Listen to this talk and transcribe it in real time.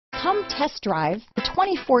Come test drive the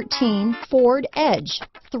 2014 Ford Edge.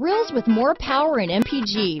 Thrills with more power and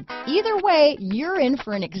MPG. Either way, you're in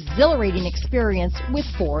for an exhilarating experience with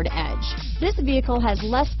Ford Edge. This vehicle has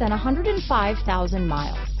less than 105,000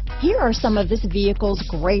 miles. Here are some of this vehicle's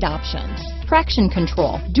great options: traction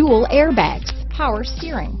control, dual airbags, power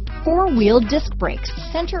steering, four-wheel disc brakes,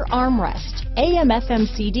 center armrest, AM/FM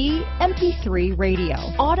CD, MP3 radio,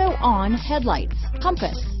 auto-on headlights,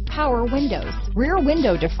 compass, power windows, rear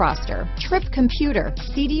window defroster, trip computer,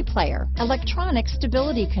 CD player, electronic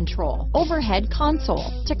stability control, overhead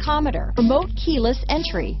console, tachometer, remote keyless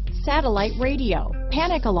entry, satellite radio,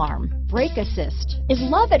 panic alarm, brake assist. Is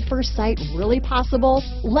love at first sight really possible?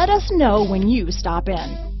 Let us know when you stop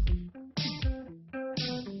in.